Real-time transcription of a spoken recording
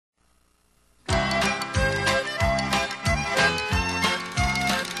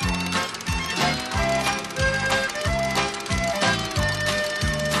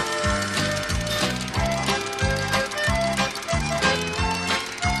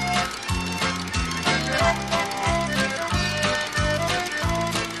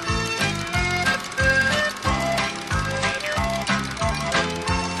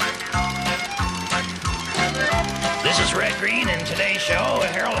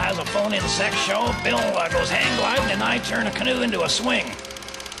phone-in sex show. Bill goes hang gliding, and I turn a canoe into a swing.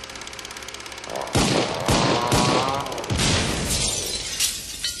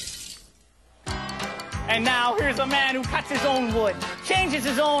 And now here's a man who cuts his own wood, changes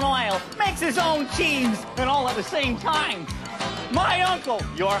his own oil, makes his own cheese, and all at the same time. My uncle,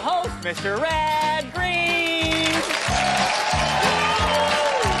 your host, Mr. Red Green.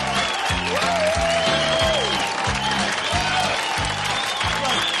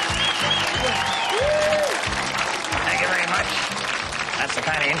 Thank you very much. That's the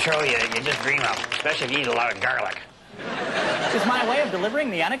kind of intro you just dream of, especially if you eat a lot of garlic. It's my way of delivering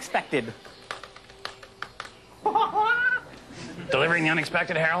the unexpected. Delivering the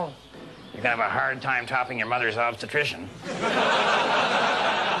unexpected, Harold? You're gonna have a hard time topping your mother's obstetrician.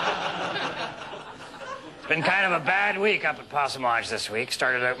 It's been kind of a bad week up at Possum Lodge this week.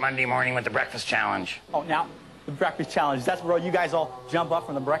 Started out Monday morning with the breakfast challenge. Oh, now, the breakfast challenge, that's where you guys all jump up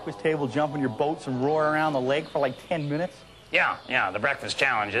from the breakfast table, jump in your boats, and roar around the lake for like 10 minutes? Yeah, the breakfast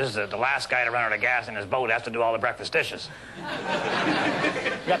challenge is the last guy to run out of gas in his boat has to do all the breakfast dishes. You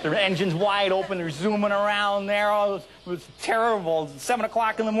got their engines wide open, they're zooming around there. Oh, it was terrible. It's 7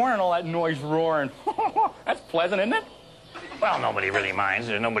 o'clock in the morning, all that noise roaring. That's pleasant, isn't it? Well, nobody really minds.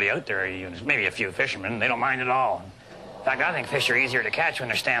 There's nobody out there. Maybe a few fishermen. They don't mind at all. In fact, I think fish are easier to catch when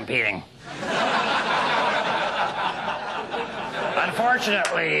they're stampeding.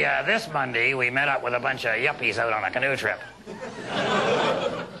 Unfortunately, this Monday, we met up with a bunch of yuppies out on a canoe trip.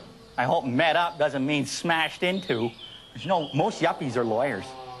 I hope met up doesn't mean smashed into. You know, most yuppies are lawyers.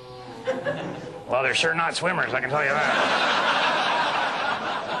 Well, they're sure not swimmers, I can tell you that.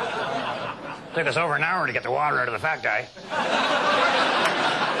 Took us over an hour to get the water out of the fat guy.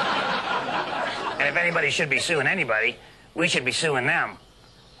 And if anybody should be suing anybody, we should be suing them.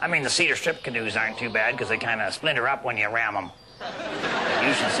 I mean, the cedar strip canoes aren't too bad because they kind of splinter up when you ram them.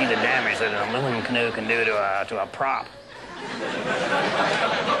 You should see the damage that an aluminum canoe can do to a prop.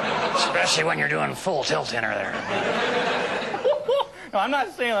 Especially when you're doing full tilt in her there. No, I'm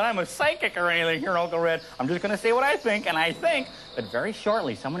not saying that I'm a psychic or anything here, Uncle Red. I'm just going to say what I think, and I think that very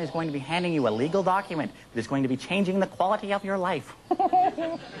shortly someone is going to be handing you a legal document that is going to be changing the quality of your life.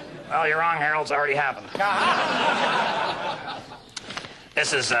 Well, you're wrong, Harold. It's already happened.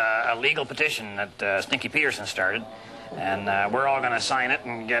 This is a legal petition that Stinky Peterson started, and we're all going to sign it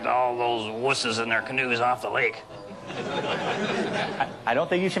and get all those wusses in their canoes off the lake. I don't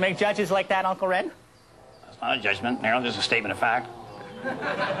think you should make judges like that, Uncle Red. That's not a judgment, Harold. Just a statement of fact.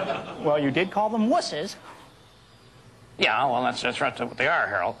 Well, you did call them wusses. Yeah, well, that's what they are,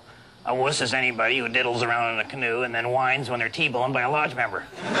 Harold. A wuss is anybody who diddles around in a canoe and then whines when they're T-boned by a lodge member.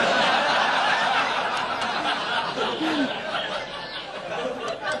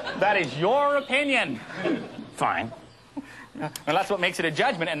 That is your opinion. Fine. Well, that's what makes it a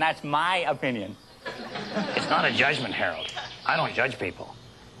judgment, and that's my opinion. It's not a judgment, Harold. I don't judge people.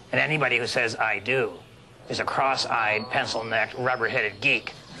 And anybody who says I do is a cross-eyed, pencil-necked, rubber-headed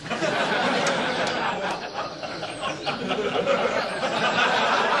geek.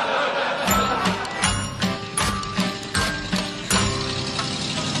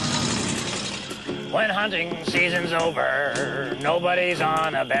 When hunting season's over, nobody's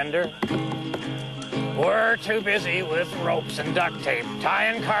on a bender. We're too busy with ropes and duct tape,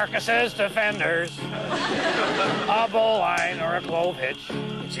 tying carcasses to fenders. A bowline or a clove hitch,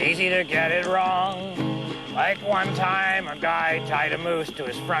 it's easy to get it wrong. Like one time, a guy tied a moose to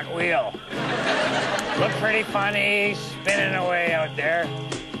his front wheel. Looked pretty funny, spinning away out there,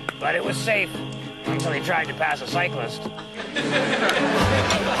 but it was safe until he tried to pass a cyclist.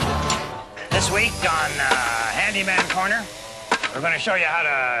 This week on Handyman Corner, we're going to show you how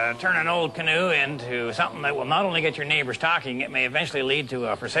to turn an old canoe into something that will not only get your neighbors talking, it may eventually lead to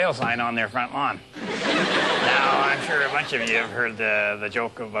a for sale sign on their front lawn. Now, I'm sure a bunch of you have heard the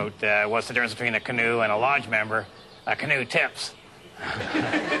joke about what's the difference between a canoe and a lodge member. A canoe tips.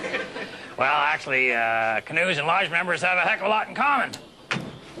 Well, actually, canoes and lodge members have a heck of a lot in common.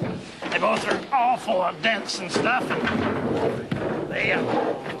 They both are all full of dents and stuff, and they,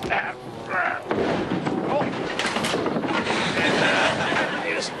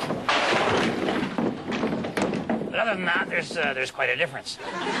 But other than that, there's quite a difference.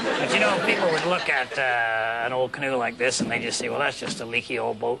 But you know, people would look at an old canoe like this and they just say, well, that's just a leaky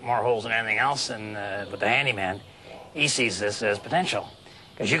old boat, more holes than anything else. And but the handyman, he sees this as potential.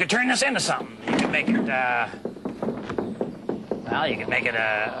 Because you could turn this into something. You could make it, well, you could make it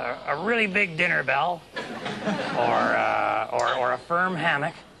a really big dinner bell, or a firm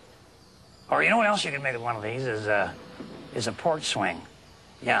hammock. Or you know what else you could make with one of these is a porch swing.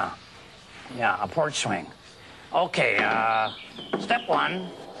 Yeah, a porch swing. Okay, step one,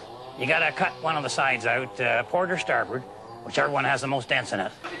 you gotta cut one of the sides out, port or starboard, whichever one has the most dents in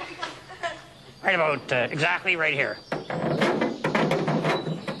it. Right about exactly right here.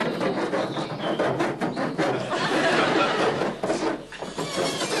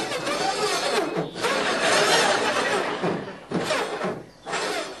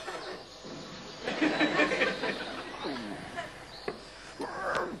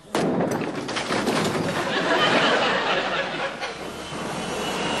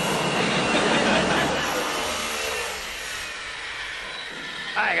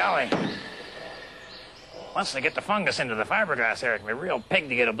 Hi, golly. Once they get the fungus into the fiberglass there, it can be a real pig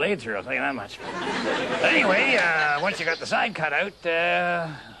to get a blade through, I'll tell you that much. But anyway, once you got the side cut out,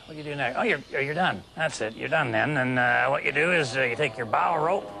 what do you do next? Oh, you're done. That's it. You're done then. And what you do is you take your bow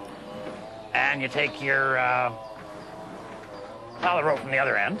rope and you take your bow rope from the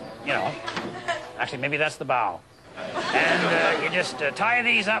other end, you know. Actually, maybe that's the bow. And you just tie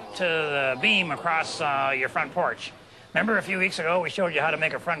these up to the beam across your front porch. Remember a few weeks ago we showed you how to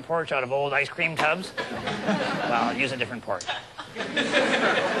make a front porch out of old ice cream tubs? Well, use a different porch.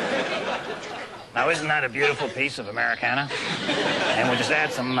 Now, isn't that a beautiful piece of Americana? And we'll just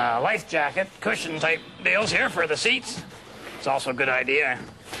add some life jacket, cushion type deals here for the seats. It's also a good idea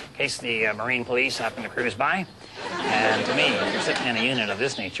in case the Marine Police happen to cruise by. And to me, if you're sitting in a unit of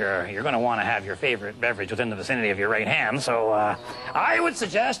this nature, you're going to want to have your favorite beverage within the vicinity of your right hand. So I would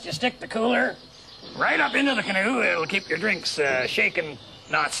suggest you stick the cooler right up into the canoe. It'll keep your drinks shaken,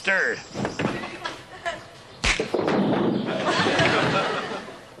 not stirred.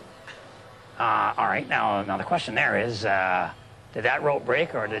 All right, now the question there is, did that rope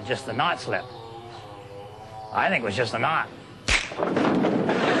break or did just the knot slip? I think it was just the knot.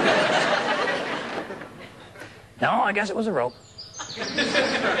 No, I guess it was a rope.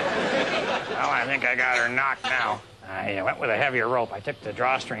 Well, I think I got her knocked now. I went with a heavier rope. I took the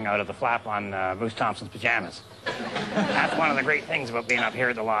drawstring out of the flap on Moose Thompson's pajamas. That's one of the great things about being up here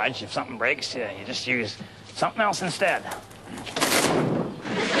at the lodge. If something breaks, you just use something else instead.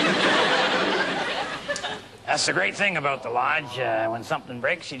 That's the great thing about the lodge. When something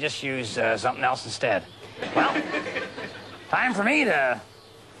breaks, you just use something else instead. Well, time for me to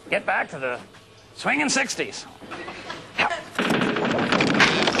get back to the swinging 60s.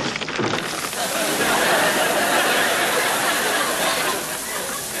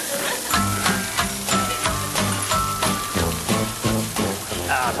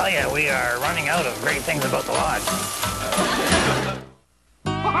 I'll tell you, we are running out of great things about the lodge.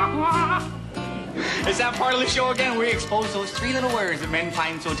 It's that part of the show again where we expose those three little words that men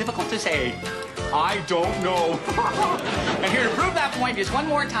find so difficult to say. I don't know. And here to prove that point just one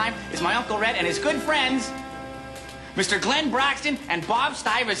more time is my Uncle Red and his good friends, Mr. Glenn Braxton and Bob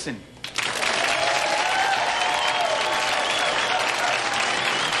Stuyvesant.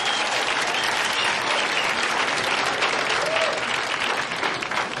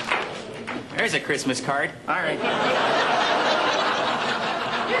 There's a Christmas card. All right.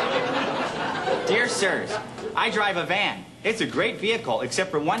 Dear sirs, I drive a van. It's a great vehicle,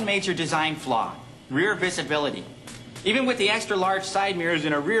 except for one major design flaw: rear visibility. Even with the extra large side mirrors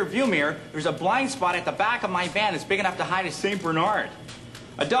and a rear view mirror, there's a blind spot at the back of my van that's big enough to hide a St. Bernard.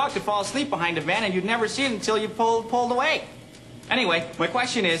 A dog could fall asleep behind a van and you'd never see it until you pulled away. Anyway, my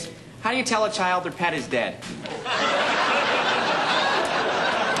question is, how do you tell a child their pet is dead?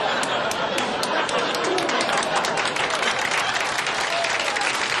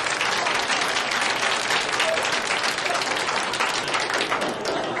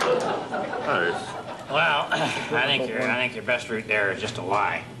 Well, I think your best route there is just to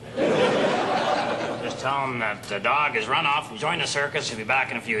lie. Just tell them that the dog has run off and joined the circus. He'll be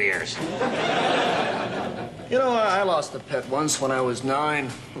back in a few years. You know, I lost a pet once when I was 9.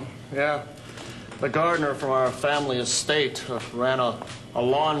 Yeah. The gardener from our family estate ran a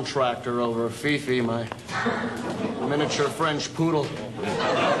lawn tractor over Fifi, my miniature French poodle.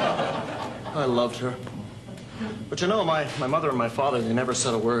 I loved her. But you know, my mother and my father, they never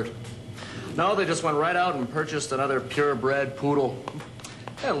said a word. No, they just went right out and purchased another purebred poodle.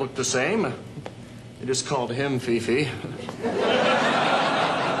 It looked the same. They just called him Fifi. Well,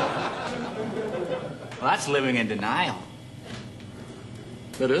 that's living in denial.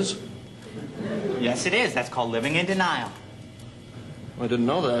 It is? Yes, it is. That's called living in denial. I didn't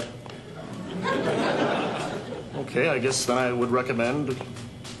know that. Okay, I guess then I would recommend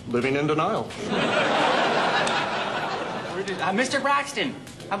living in denial. Mr. Braxton,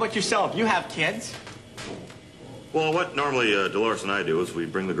 how about yourself? You have kids. Well, what normally Dolores and I do is we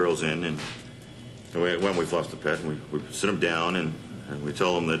bring the girls in, and when we've lost a pet, and we sit them down and we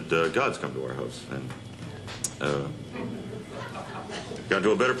tell them that God's come to our house. And Got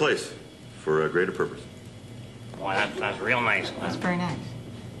to a better place for a greater purpose. Boy, that's real nice. That's very nice.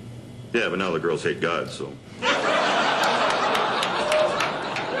 Yeah, but now the girls hate God, so.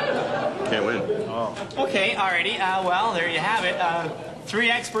 Can't win. Okay, alrighty. Well, there you have it.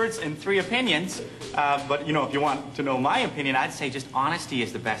 3 experts and 3 opinions. But, you know, if you want to know my opinion, I'd say just honesty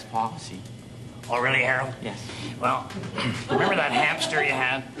is the best policy. Oh, really, Harold? Yes. Well, remember that hamster you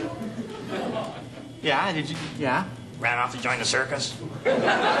had? Yeah, did you? Yeah. Ran off to join the circus? Oh,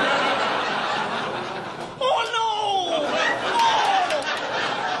 no! Oh!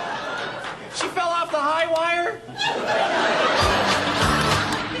 She fell off the high wire?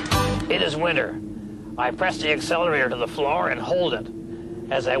 It is winter. I press the accelerator to the floor and hold it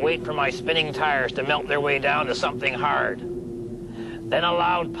as I wait for my spinning tires to melt their way down to something hard. Then a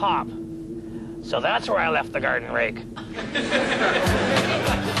loud pop. So that's where I left the garden rake.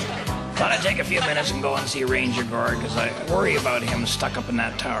 Thought I'd take a few minutes and go and see Ranger Gord, because I worry about him stuck up in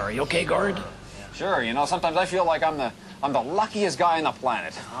that tower. You okay, Gord? Sure, you know, sometimes I feel like I'm the luckiest guy on the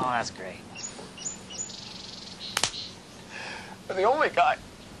planet. Oh, that's great. The only guy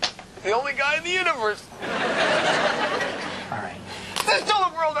in the universe. All right. There's still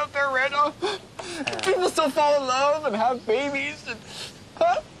a world out there, Randall. People still fall in love and have babies and,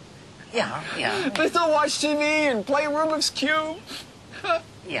 huh? Yeah. They still watch TV and play Rubik's Cube.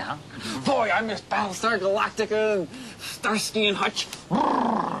 Yeah. Boy, I miss Battlestar Galactica and Starsky and Hutch.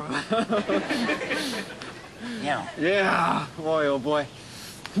 Yeah. Yeah, boy, oh boy.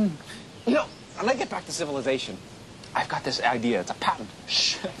 You know, when I get back to civilization, I've got this idea. It's a patent.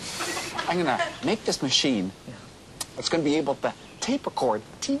 Shh. I'm gonna make this machine that's gonna be able to tape record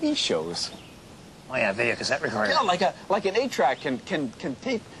TV shows. Oh, yeah, video cassette recorder. Yeah, like an 8-track can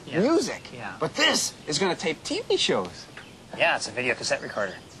tape music. Yeah. But this is gonna tape TV shows. Yeah, it's a video cassette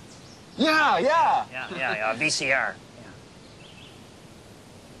recorder. Yeah. Yeah, VCR.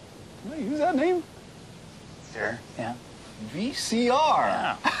 Can I use that name? Sure. Yeah. VCR.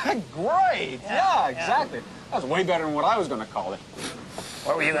 Yeah. Great. Yeah, Yeah, exactly. That's way better than what I was gonna call it.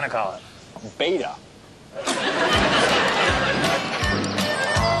 What were you going to call it? Beta.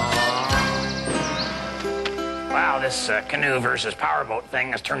 Wow, this canoe versus powerboat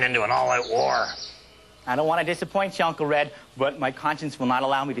thing has turned into an all-out war. I don't want to disappoint you, Uncle Red, but my conscience will not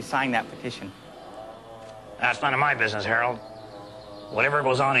allow me to sign that petition. That's none of my business, Harold. Whatever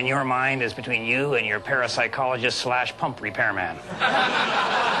goes on in your mind is between you and your parapsychologist/pump repairman.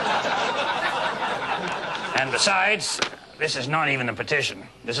 And besides, this is not even a petition.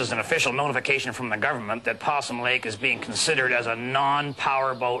 This is an official notification from the government that Possum Lake is being considered as a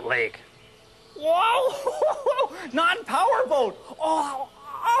non-powerboat lake. Whoa! Non-powerboat!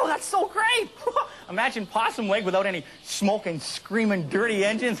 Oh, that's so great! Imagine Possum Lake without any smoking, screaming, dirty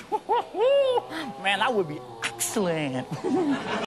engines. Man, that would be excellent.